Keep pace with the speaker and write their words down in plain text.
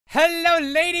Hello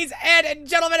ladies and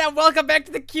gentlemen, and welcome back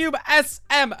to the Cube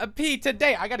SMP.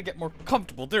 Today, I gotta get more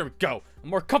comfortable. There we go. I'm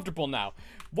more comfortable now.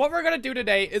 What we're gonna do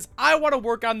today is I want to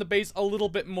work on the base a little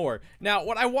bit more. Now,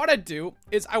 what I want to do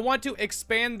is I want to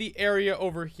expand the area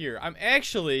over here.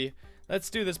 Let's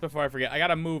do this before I forget. I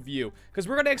gotta move you, because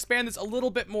we're gonna expand this a little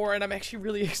bit more, and I'm actually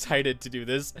really excited to do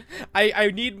this.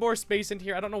 I need more space in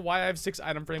here. I don't know why I have 6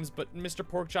 item frames, but Mr.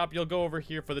 Porkchop, you'll go over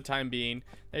here for the time being.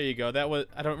 There you go.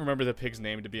 I don't remember the pig's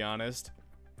name, to be honest.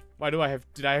 Why did I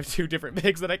have 2 different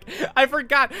pigs that I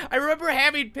forgot. I remember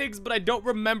having pigs, but I don't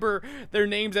remember their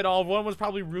names at all. One was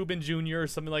probably Reuben Jr. or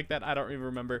something like that. I don't even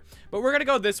remember. But we're gonna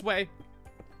go this way.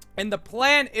 And the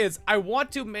plan is I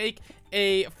want to make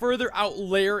a further out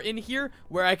layer in here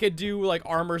where I could do like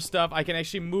armor stuff. I can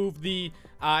actually move the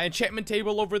enchantment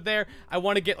table over there. I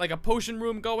want to get like a potion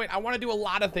room going. I want to do a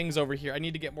lot of things over here. I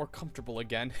need to get more comfortable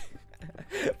again.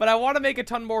 But I want to make a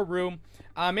ton more room,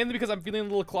 mainly because I'm feeling a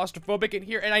little claustrophobic in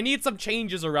here, and I need some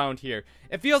changes around here.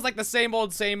 It feels like the same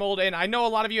old, and I know a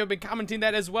lot of you have been commenting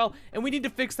that as well, and we need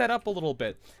to fix that up a little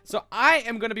bit. So I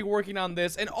am going to be working on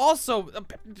this, and also,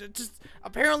 just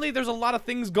apparently there's a lot of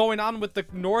things going on with the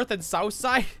north and south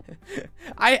side.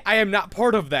 I am not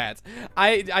part of that.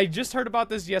 I just heard about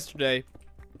this yesterday.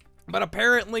 But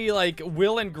apparently, like,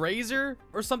 Will and Graser,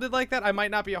 or something like that, I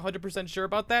might not be 100% sure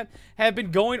about that, have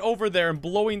been going over there and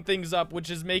blowing things up, which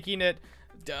is making it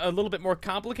a little bit more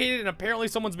complicated, and apparently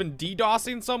someone's been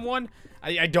DDoSing someone.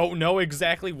 I don't know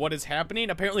exactly what is happening.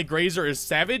 Apparently Graser is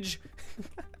savage.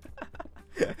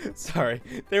 Sorry.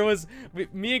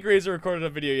 Me and Graser recorded a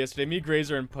video yesterday, me,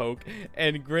 Graser, and Poke,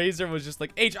 and Graser was just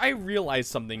like, H, I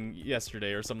realized something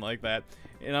yesterday, or something like that.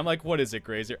 And I'm like, what is it,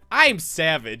 Graser? I'm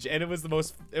savage. And it was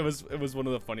one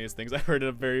of the funniest things I've heard in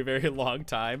a very, very long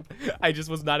time. I just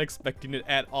was not expecting it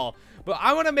at all. But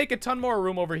I want to make a ton more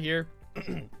room over here.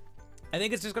 I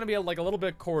think it's just going to be like a little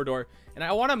bit of corridor. And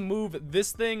I want to move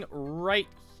this thing right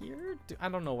here. I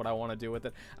don't know what I want to do with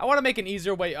it. I want to make an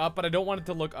easier way up, but I don't want it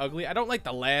to look ugly. I don't like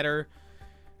the ladder.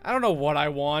 I don't know what I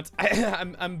want.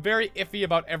 I'm very iffy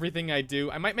about everything I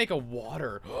do. I might make a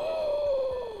water.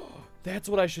 That's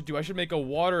what I should do. I should make a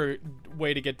water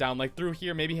way to get down, like through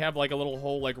here. Maybe have like a little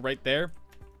hole like right there,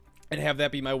 and have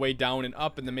that be my way down and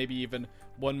up, and then maybe even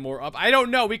one more up. I don't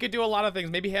know. We could do a lot of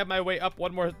things. Maybe have my way up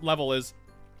one more level is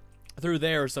through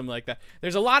there or something like that.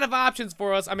 There's a lot of options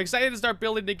for us. I'm excited to start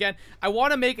building again. I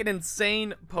want to make an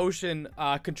insane potion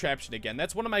contraption again.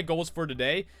 That's one of my goals for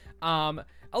today.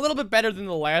 A little bit better than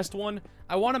the last one.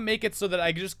 I want to make it so that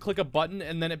I can just click a button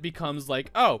and then it becomes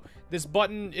like, oh, this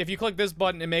button, if you click this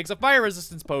button, it makes a fire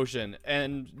resistance potion,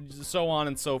 and so on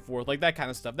and so forth, like that kind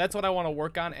of stuff. That's what I want to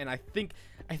work on, and I think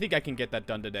I can get that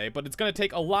done today, but it's going to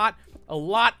take a lot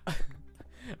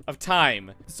of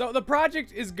time. So the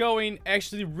project is going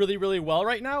actually really, really well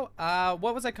right now. I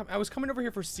was coming over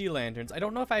here for sea lanterns. I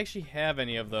don't know if I actually have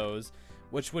any of those,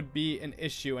 which would be an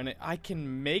issue, and I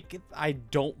can make it. I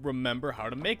don't remember how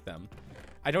to make them.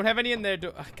 I don't have any in there.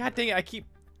 God dang it, I keep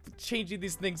changing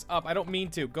these things up. I don't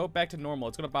mean to. Go back to normal.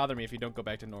 It's gonna bother me if you don't go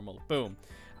back to normal. Boom.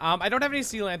 I don't have any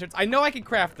sea lanterns. I know I can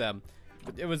craft them.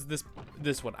 It was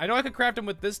this one. I know I could craft them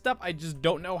with this stuff. I just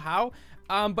don't know how.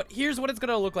 But here's what it's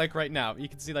gonna look like right now. You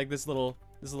can see like this little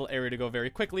area to go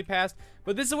very quickly past,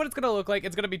 but this is what it's gonna look like.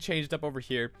 It's gonna be changed up over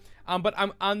here. But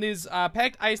I'm on these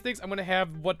packed ice things. I'm gonna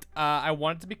have what I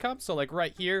want it to become. So like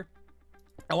right here,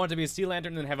 I want it to be a sea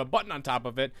lantern and have a button on top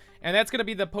of it, and that's gonna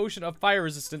be the potion of fire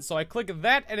resistance. So I click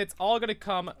that, and it's all gonna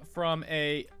come from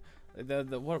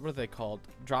what are they called?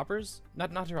 Droppers?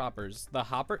 Not droppers. The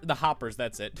hoppers.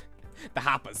 That's it. The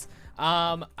hoppers.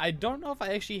 I don't know if I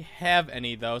actually have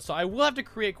any though, so I will have to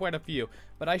create quite a few,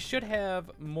 but I should have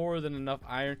more than enough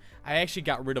iron. I actually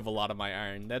got rid of a lot of my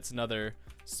iron. That's another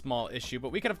small issue,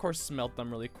 but we can of course smelt them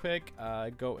really quick.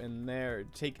 Go in there,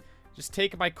 just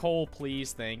take my coal,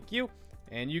 please, thank you,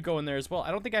 and you go in there as well.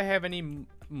 I don't think I have any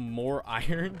more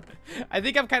iron. I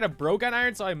think I'm kind of broke on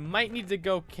iron, so I might need to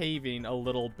go caving a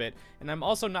little bit, and I'm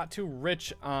also not too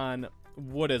rich on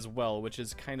wood as well, which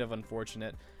is kind of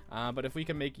unfortunate. But if we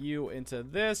can make you into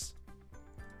this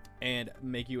and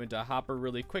make you into a hopper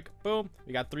really quick, boom,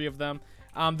 we got 3 of them.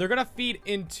 They're gonna feed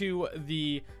into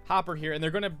the hopper here, and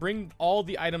they're gonna bring all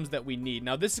the items that we need.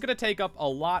 Now this is gonna take up a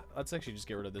lot. Let's actually just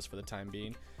get rid of this for the time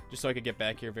being, just so I can get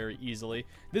back here very easily.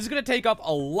 This is gonna take up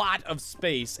a lot of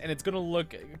space, and it's gonna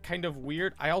look kind of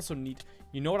weird. I also need,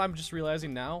 you know what I'm just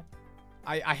realizing now?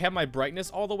 I have my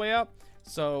brightness all the way up,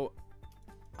 so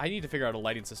I need to figure out a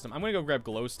lighting system. I'm gonna go grab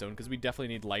glowstone because we definitely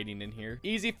need lighting in here.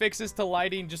 Easy fixes to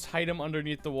lighting, just hide them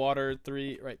underneath the water.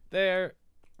 3 right there,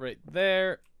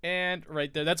 and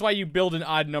right there. That's why you build an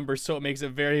odd number, so it makes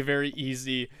it very, very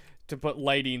easy to put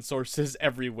lighting sources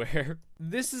everywhere.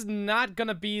 This is not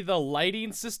gonna be the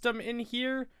lighting system in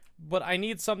here, but I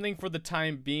need something for the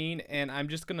time being, and I'm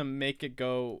just gonna make it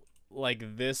go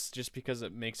like this just because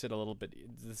it makes it a little bit,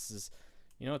 this is,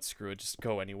 you know what, screw it, just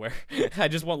go anywhere. I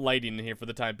just want lighting in here for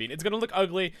the time being. It's gonna look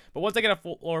ugly, but once I get a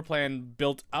full floor plan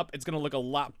built up, it's gonna look a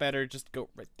lot better. Just go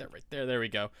right there, there we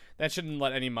go. That shouldn't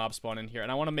let any mob spawn in here,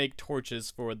 and I want to make torches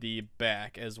for the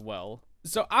back as well.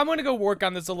 So I'm gonna go work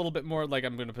on this a little bit more. Like,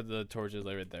 I'm gonna put the torches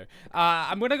right there.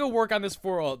 I'm gonna go work on this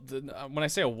for when I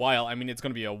say a while, I mean it's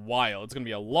gonna be a while. It's gonna be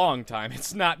a long time.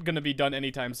 It's not gonna be done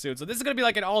anytime soon. So this is gonna be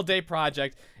like an all-day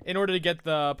project in order to get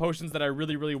the potions that I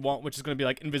really want, which is gonna be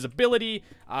like invisibility,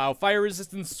 fire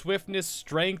resistance, swiftness,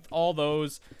 strength, all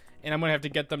those. And I'm gonna have to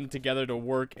get them together to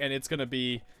work, and it's gonna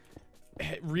be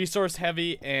resource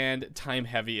heavy and time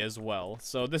heavy as well.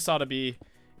 So this ought to be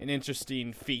an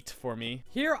interesting feat for me.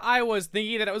 Here I was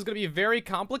thinking that it was going to be very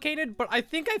complicated, but I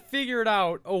think I figured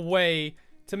out a way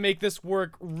to make this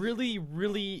work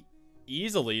really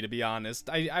easily, to be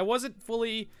honest. I wasn't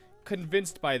fully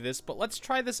convinced by this, but let's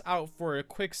try this out for a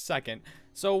quick second.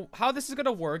 So how this is going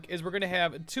to work is we're going to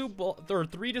have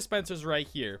 3 dispensers right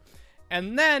here.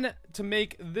 And then, to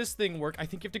make this thing work, I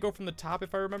think you have to go from the top,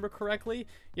 if I remember correctly.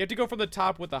 You have to go from the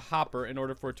top with a hopper in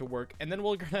order for it to work. And then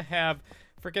we're going to have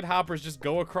freaking hoppers just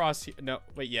go across here. No,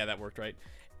 wait, yeah, that worked, right?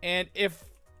 And if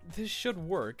this should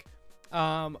work,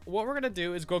 what we're going to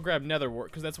do is go grab nether wart,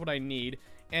 because that's what I need.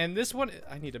 And this one,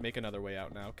 I need to make another way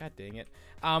out now. God dang it.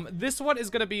 This one is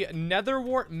going to be nether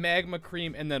wart, magma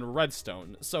cream, and then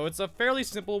redstone. So it's a fairly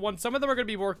simple one. Some of them are going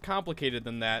to be more complicated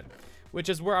than that, which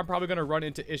is where I'm probably going to run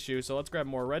into issues. So let's grab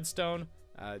more redstone.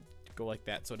 Go like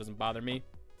that so it doesn't bother me.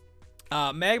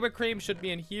 Magma cream should be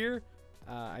in here.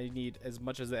 I need as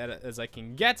much as that as I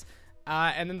can get.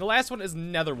 And then the last one is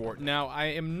nether wart. Now, I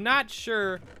am not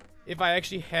sure if I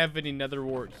actually have any nether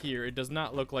wart here. It does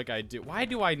not look like I do. Why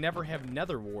do I never have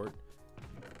nether wart?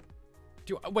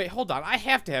 Wait, hold on. I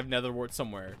have to have nether wart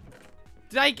somewhere.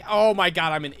 Did I? Oh my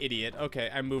god, I'm an idiot.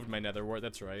 Okay, I moved my nether wart.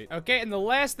 That's right. Okay, and the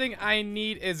last thing I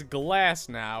need is glass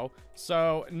now.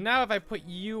 So now if I put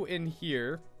you in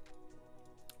here,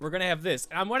 we're gonna have this.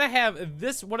 I'm gonna have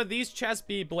this, one of these chests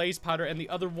be blaze powder, and the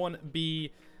other one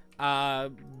be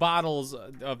bottles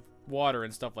of water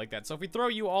and stuff like that. So if we throw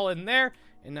you all in there,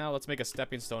 and now let's make a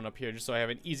stepping stone up here just so I have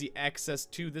an easy access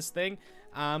to this thing.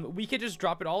 We can just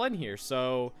drop it all in here.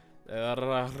 So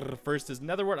first is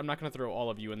nether wart. I'm not gonna throw all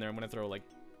of you in there. I'm gonna throw like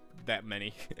that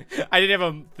many. I didn't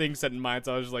have a thing set in mind,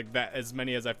 so I was just like, that as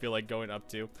many as I feel like going up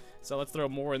to. So let's throw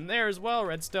more in there as well.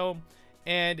 Redstone.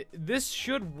 And this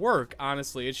should work,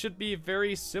 honestly. It should be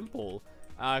very simple.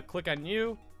 Click on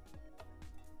you.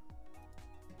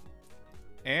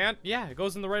 And yeah, it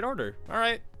goes in the right order. All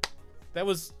right. That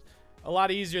was a lot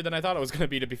easier than I thought it was going to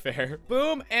be, to be fair.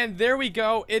 Boom, and there we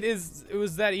go. It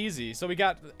was that easy. So we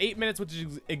got 8 minutes, which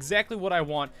is exactly what I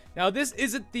want. Now, this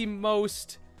isn't the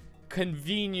most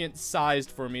convenient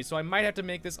sized for me, so I might have to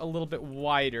make this a little bit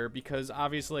wider because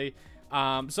obviously,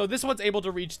 so this one's able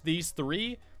to reach these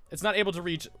 3. It's not able to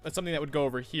reach something that would go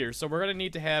over here. So we're going to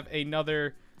need to have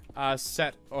another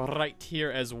set right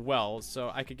here as well. So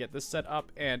I could get this set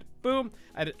up and boom.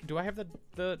 Do I have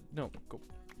the no, go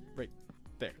right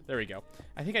there. There we go.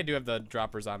 I think I do have the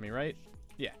droppers on me, right?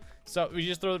 Yeah. So we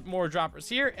just throw more droppers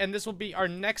here, and this will be our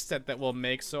next set that we'll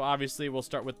make. So obviously we'll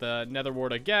start with the nether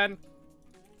wart again.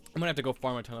 I'm gonna have to go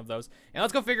farm a ton of those. And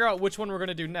let's go figure out which one we're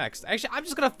gonna do next. Actually, I'm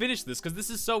just gonna finish this because this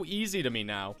is so easy to me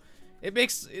now. It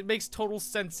makes total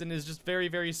sense and is just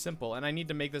very simple. And I need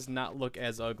to make this not look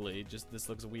as ugly. Just this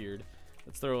looks weird.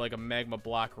 Let's throw like a magma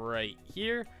block right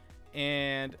here.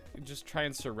 And just try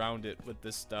and surround it with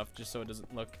this stuff just so it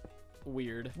doesn't look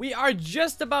weird. We are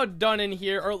just about done in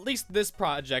here, or at least this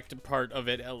project part of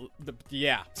it.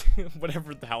 Yeah,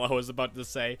 whatever the hell I was about to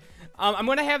say. I'm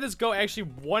gonna have this go actually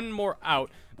one more out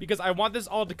because I want this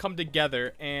all to come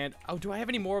together. And oh, do I have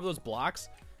any more of those blocks?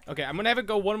 Okay, I'm gonna have it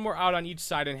go one more out on each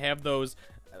side and have those.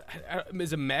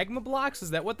 Is it magma blocks?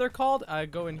 Is that what they're called?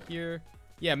 Go in here.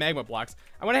 Yeah, magma blocks.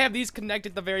 I'm gonna have these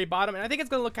connected at the very bottom, and I think it's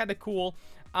gonna look kind of cool.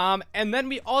 And then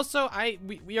we also,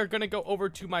 we are gonna go over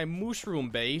to my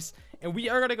mushroom base, and we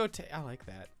are gonna go to. I like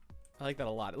that. I like that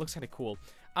a lot. It looks kind of cool.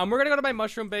 We're gonna go to my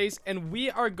mushroom base, and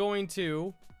we are going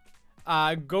to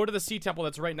go to the sea temple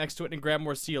that's right next to it and grab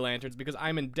more sea lanterns because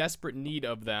I'm in desperate need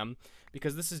of them.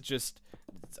 Because this is just,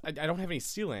 I don't have any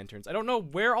sea lanterns. I don't know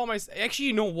where all my. Actually,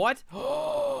 you know what?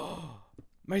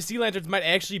 My sea lanterns might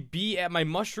actually be at my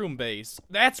mushroom base.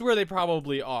 That's where they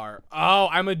probably are. Oh,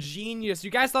 I'm a genius. You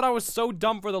guys thought I was so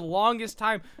dumb for the longest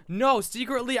time. No,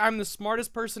 secretly, I'm the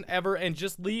smartest person ever and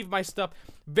just leave my stuff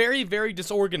very, very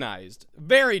disorganized.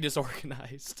 Very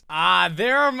disorganized. Ah,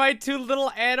 there are my two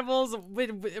little animals.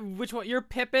 Which one? You're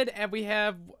Pippin, and we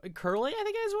have Curly, I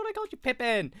think is what I called you.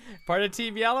 Pippin. Part of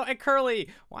Team Yellow, and Curly.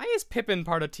 Why is Pippin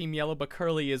part of Team Yellow, but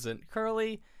Curly isn't?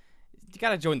 Curly, you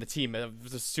gotta join the team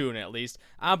soon, at least.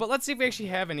 But let's see if we actually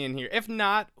have any in here. If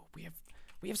not, we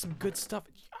have some good stuff.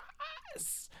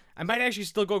 Yes! I might actually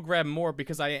still go grab more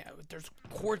because there's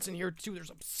quartz in here too. There's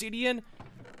obsidian.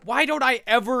 Why don't I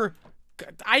ever?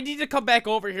 I need to come back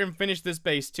over here and finish this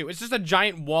base too. It's just a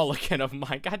giant wall again of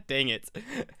mine. God dang it.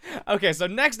 Okay, so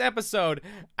next episode,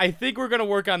 I think we're gonna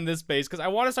work on this base because I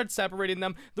want to start separating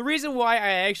them. The reason why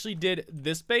I actually did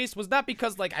this base was not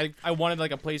because like I wanted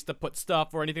like a place to put stuff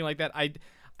or anything like that.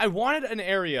 I wanted an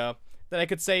area that I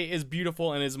could say is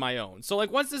beautiful and is my own. So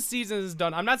like once this season is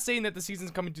done, I'm not saying that the season's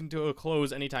coming to a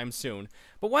close anytime soon,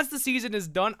 but once the season is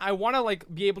done, I want to like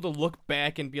be able to look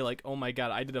back and be like, oh my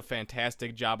god, I did a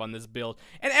fantastic job on this build,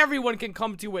 and everyone can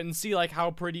come to it and see like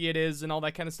how pretty it is and all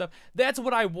that kind of stuff. That's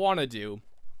what I want to do.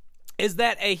 Is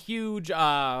that a huge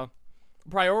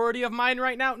priority of mine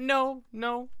right now?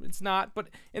 No, it's not. But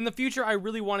in the future, I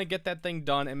really want to get that thing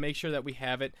done and make sure that we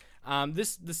have it.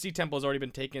 The sea temple has already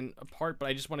been taken apart, but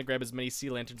I just want to grab as many sea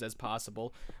lanterns as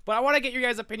possible. But I want to get your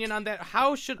guys' opinion on that.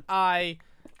 How should I,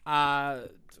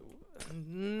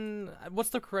 what's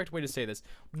the correct way to say this?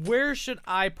 Where should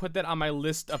I put that on my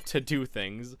list of to-do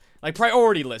things? Like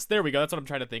priority list. There we go. That's what I'm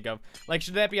trying to think of. Like,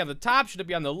 should that be on the top? Should it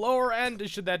be on the lower end?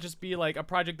 Should that just be like a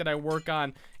project that I work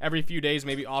on every few days,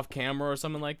 maybe off camera or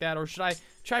something like that? Or should I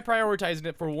try prioritizing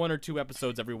it for 1 or 2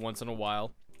 episodes every once in a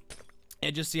while?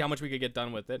 And just see how much we could get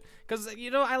done with it. Because, you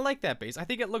know, I like that base. I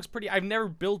think it looks pretty. I've never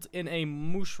built in a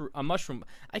mushroom.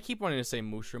 I keep wanting to say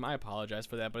mushroom. I apologize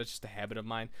for that, but it's just a habit of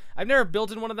mine. I've never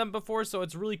built in one of them before, so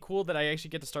it's really cool that I actually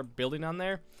get to start building on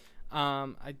there.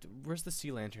 Where's the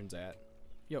sea lanterns at?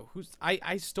 Yo,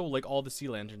 I stole, like, all the sea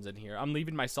lanterns in here. I'm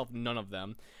leaving myself none of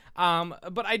them.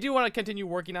 But I do want to continue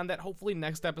working on that, hopefully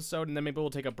next episode, and then maybe we'll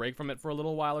take a break from it for a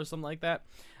little while or something like that.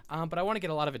 But I want to get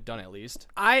a lot of it done at least.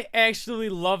 I actually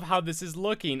love how this is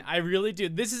looking. I really do.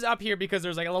 This is up here because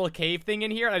there's like a little cave thing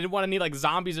in here. I didn't want to need like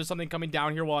zombies or something coming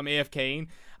down here while I'm AFKing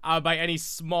by any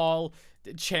small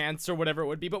chance or whatever it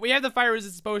would be. But we have the fire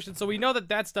resistance potion, so we know that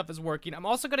that stuff is working. I'm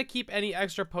also going to keep any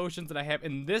extra potions that I have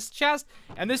in this chest.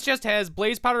 And this chest has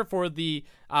blaze powder for the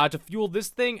to fuel this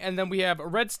thing. And then we have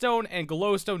redstone and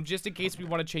glowstone just in case we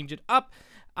want to change it up.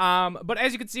 But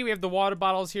as you can see, we have the water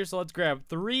bottles here, so let's grab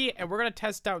 3, and we're gonna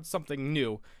test out something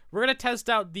new. We're gonna test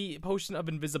out the potion of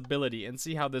invisibility and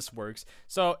see how this works.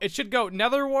 So it should go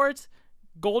nether wart,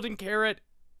 golden carrot,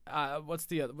 what's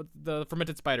the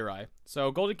fermented spider eye.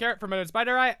 So golden carrot, fermented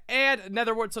spider eye, and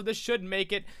nether wart, so this should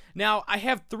make it. Now, I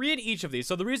have 3 in each of these,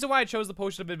 so the reason why I chose the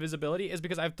potion of invisibility is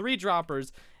because I have 3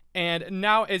 droppers, and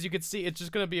now, as you can see, it's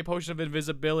just gonna be a potion of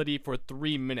invisibility for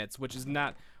 3 minutes, which is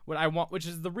not what I want, which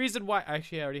is the reason why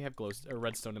actually I already have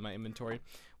redstone in my inventory,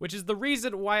 which is the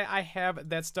reason why I have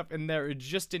that stuff in there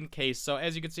just in case. So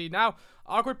as you can see now,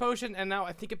 awkward potion, and now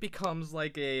I think it becomes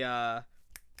like a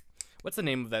what's the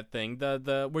name of that thing?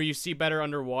 The where you see better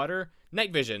underwater?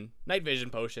 Night vision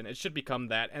potion. It should become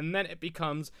that, and then it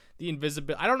becomes the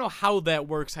invisibility. I don't know how that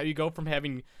works. How you go from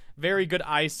having very good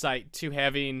eyesight to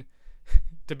having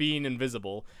to being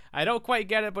invisible. I don't quite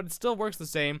get it, but it still works the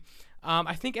same.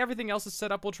 I think everything else is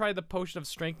set up. We'll try the potion of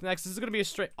strength next. This is gonna be a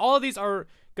straight. All of these are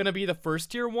gonna be the first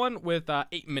tier one with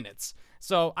 8 minutes.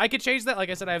 So I could change that.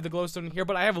 Like I said, I have the glowstone here,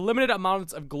 but I have limited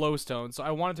amounts of glowstone, so I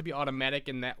want it to be automatic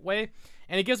in that way.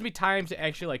 And it gives me time to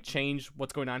actually like change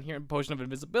what's going on here in potion of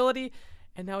invisibility.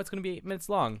 And now it's gonna be 8 minutes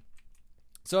long.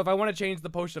 So if I want to change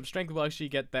the potion of strength, we'll actually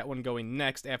get that one going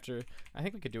next after. I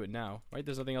think we could do it now, right?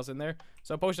 There's nothing else in there.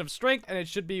 So potion of strength, and it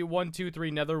should be 1, 2,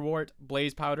 3 nether wart,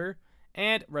 blaze powder,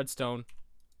 and redstone.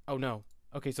 Oh no.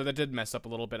 Okay, so that did mess up a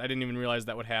little bit. I didn't even realize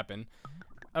that would happen.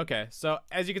 Okay, so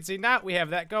as you can see now, we have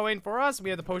that going for us.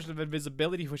 We have the potion of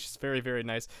invisibility, which is very, very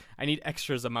nice. I need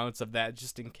extra amounts of that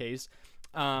just in case.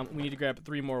 We need to grab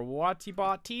 3 more Watty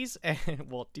Botties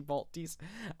and Watty Bolties.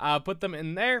 Put them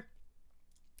in there.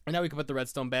 And now we can put the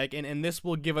redstone back in, and this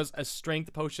will give us a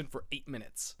strength potion for 8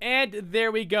 minutes. And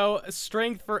there we go,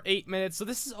 strength for 8 minutes. So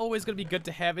this is always going to be good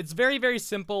to have. It's very, very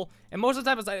simple, and most of the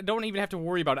time I don't even have to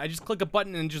worry about it. I just click a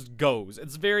button and it just goes.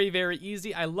 It's very, very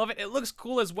easy. I love it. It looks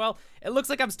cool as well. It looks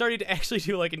like I'm starting to actually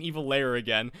do like an evil lair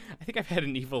again. I think I've had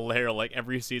an evil lair like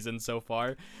every season so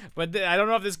far, but I don't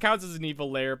know if this counts as an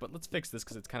evil lair, but let's fix this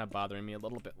because it's kind of bothering me a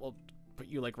little bit. We'll put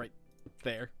you like right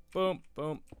there. boom,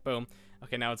 boom, boom.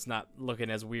 Okay, now it's not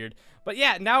looking as weird. But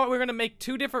yeah, now we're going to make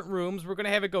 2 different rooms. We're going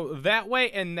to have it go that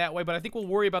way and that way, but I think we'll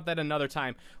worry about that another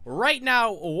time. Right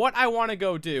now, what I want to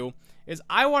go do is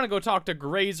I want to go talk to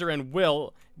Graser and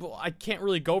Will. Well, I can't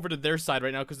really go over to their side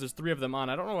right now because there's 3 of them on.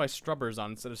 I don't know why Strubber's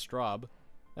on instead of Straub.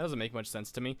 That doesn't make much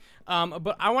sense to me.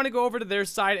 But I want to go over to their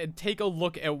side and take a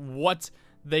look at what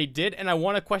they did, and I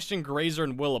want to question Graser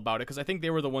and Will about it because I think they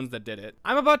were the ones that did it.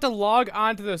 I'm about to log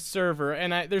onto the server,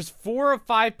 and there's 4 or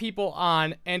 5 people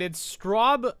on, and it's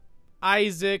Straub,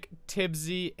 Isaac,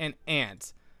 Tibsy, and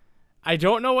Ant. I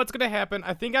don't know what's gonna happen.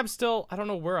 I think I don't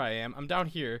know where I am. I'm down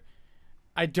here.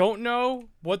 I don't know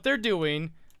what they're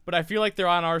doing, but I feel like they're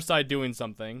on our side doing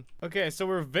something. Okay, so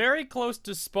we're very close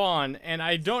to spawn, and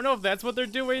I don't know if that's what they're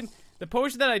doing. The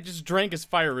potion that I just drank is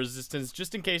fire resistance,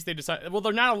 just in case they decide... Well,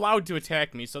 they're not allowed to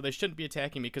attack me, so they shouldn't be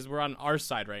attacking me because we're on our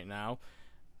side right now.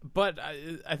 But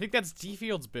I think that's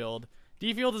D-Field's build.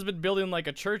 D-Field has been building like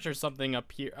a church or something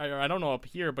up here. I don't know up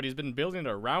here, but he's been building it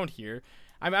around here.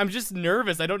 I'm just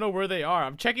nervous. I don't know where they are.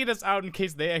 I'm checking this out in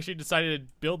case they actually decided to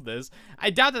build this.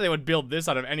 I doubt that they would build this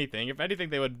out of anything. If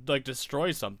anything, they would like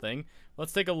destroy something.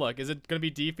 Let's take a look. Is it going to be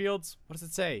D-Field's? What does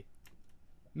it say?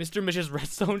 Mr. Mish's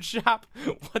Redstone Shop?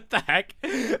 What the heck?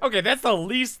 Okay, that's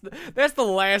the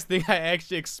last thing I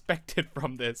actually expected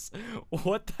from this.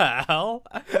 What the hell?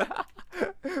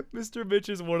 Mr. Mitch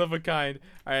is one of a kind.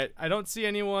 Alright, I don't see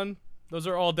anyone. Those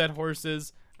are all dead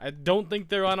horses. I don't think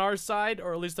they're on our side,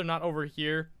 or at least they're not over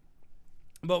here.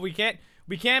 But we can't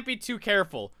be too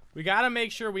careful. We gotta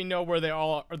make sure we know where they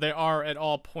are at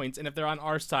all points, and if they're on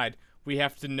our side, we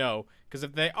have to know. Because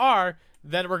if they are,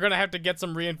 then we're gonna have to get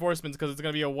some reinforcements because it's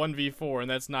gonna be a 1v4, and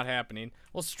that's not happening.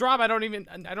 Well, Straub, I don't even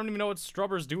know what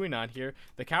Strubber's doing on here.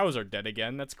 The cows are dead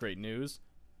again. That's great news.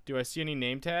 Do I see any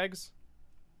name tags?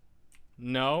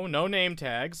 No name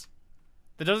tags.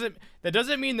 That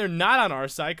doesn't mean they're not on our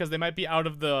side because they might be out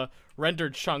of the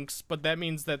rendered chunks, but that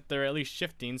means that they're at least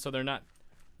shifting, so they're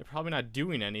probably not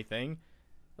doing anything.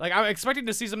 Like, I'm expecting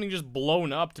to see something just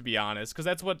blown up, to be honest, because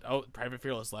that's what... Oh, Private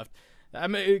Fearless left.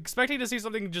 I'm expecting to see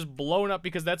something just blown up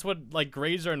because that's what, like,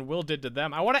 Graser and Will did to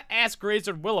them. I want to ask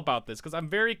Graser and Will about this because I'm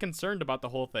very concerned about the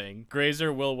whole thing.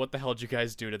 Graser, Will, what the hell did you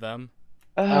guys do to them?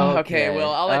 Okay, Will,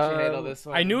 I'll let you handle this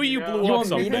one. I knew you blew up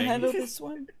something. You want me to handle this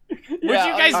one? What did you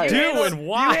guys do and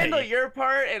why? You handle your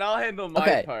part and I'll handle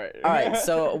my part. Alright,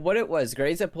 so what it was,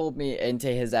 Graser pulled me into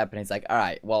his app and he's like,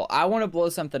 alright, well, I want to blow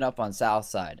something up on South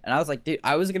Side. And I was like, dude,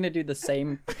 I was going to do the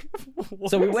same.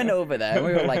 So we went over there and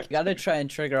we were like, you got to try and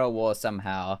trigger a war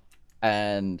somehow.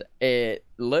 And it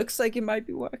looks like it might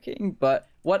be working. But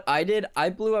what I did, I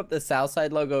blew up the South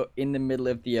Side logo in the middle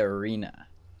of the arena.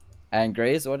 And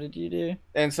Grace, what did you do?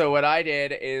 And so what I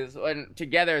did is,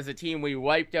 together as a team, we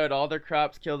wiped out all their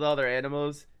crops, killed all their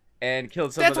animals, and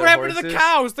killed some of their horses. That's what happened to the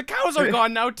cows. The cows are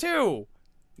gone now too.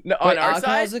 No, on our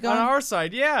side? On our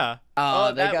side, yeah.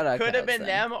 Oh, that could have been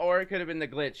them, or it could have been the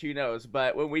glitch. Who knows?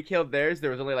 But when we killed theirs,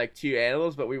 there was only like 2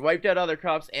 animals. But we wiped out all their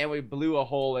crops, and we blew a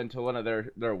hole into one of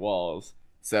their walls.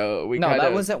 So we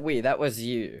that wasn't we. That was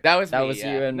you. That was me,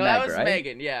 you and no, Meg, that was right?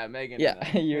 Megan. Yeah, Megan.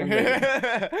 Yeah, you and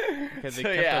Megan. Because they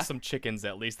kept us some chickens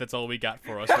at least. That's all we got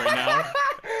for us right now.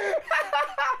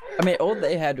 I mean, all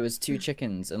they had was 2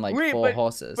 chickens and like 4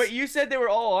 horses. But you said they were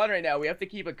all on right now. We have to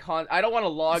keep I don't want to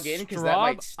log in because that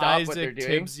might stop Isaac, what they're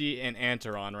doing. Tibsy, and Ant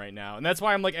are on right now, and that's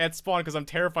why I'm like at spawn because I'm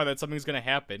terrified that something's gonna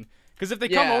happen. Because if they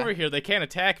come over here, they can't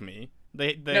attack me.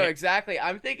 They No, exactly.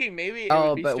 I'm thinking maybe.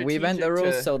 But we bend the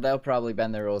rules, so they'll probably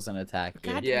bend the rules and attack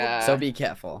you. Yeah. So be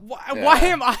careful. Why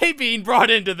am I being brought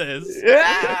into this?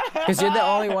 Because you're the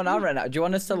only one on right now. Do you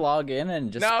want us to log in and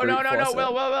just No.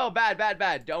 Well,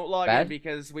 bad. Don't log in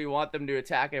because we want them to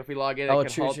attack. If we log in, it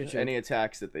can halt any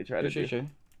attacks that they try to do.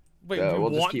 Wait, we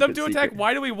want them to attack?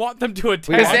 Why do we want them to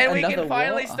attack? Because then we can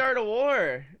finally start a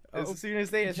war. As soon as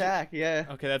they attack, yeah.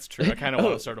 Okay, that's true. I kind of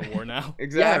want to start a war now.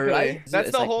 Exactly. Yeah, right? That's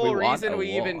it's the like whole reason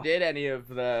we even did any of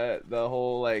the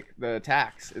whole like the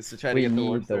attacks is to try to get the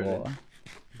war started.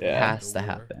 Yeah. It has to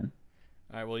happen.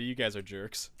 All right. Well, you guys are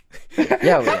jerks.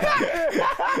 Yeah, we are.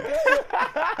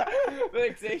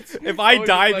 If I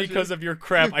die because of your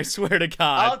crap, I swear to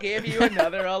God. I'll give you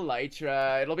another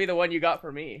elytra. It'll be the one you got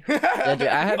for me. Yeah, dude,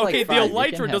 I have okay, like the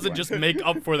elytra doesn't just make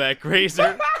up for that,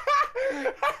 Graser.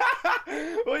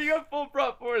 Well, you got full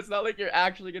prop 4. It's not like you're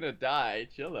actually gonna die.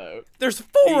 Chill out. There's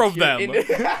 4 of them.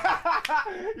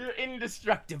 You're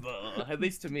indestructible, at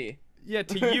least to me. Yeah,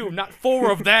 to you, not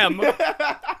 4 of them.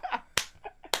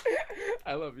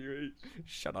 I love you, H.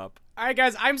 Shut up. Alright,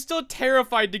 guys, I'm still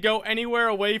terrified to go anywhere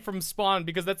away from spawn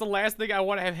because that's the last thing I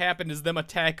want to have happen is them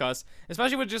attack us,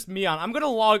 especially with just me on. I'm gonna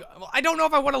log... I don't know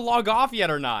if I want to log off yet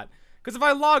or not Because if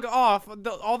I log off,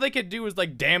 all they could do is,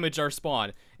 like, damage our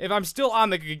spawn. If I'm still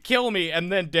on, they could kill me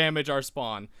and then damage our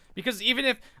spawn. Because even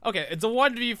if, okay, it's a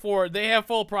 1v4, they have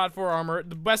full prot 4 armor,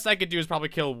 the best I could do is probably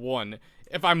kill 1.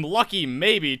 If I'm lucky,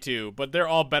 maybe 2, but they're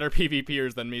all better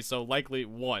PvPers than me, so likely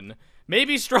 1.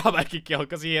 Maybe Straub I could kill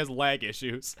because he has lag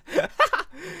issues.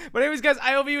 But anyways, guys,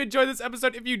 I hope you enjoyed this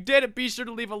episode. If you did, be sure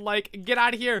to leave a like and get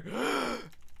out of here.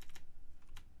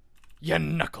 You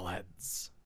knuckleheads.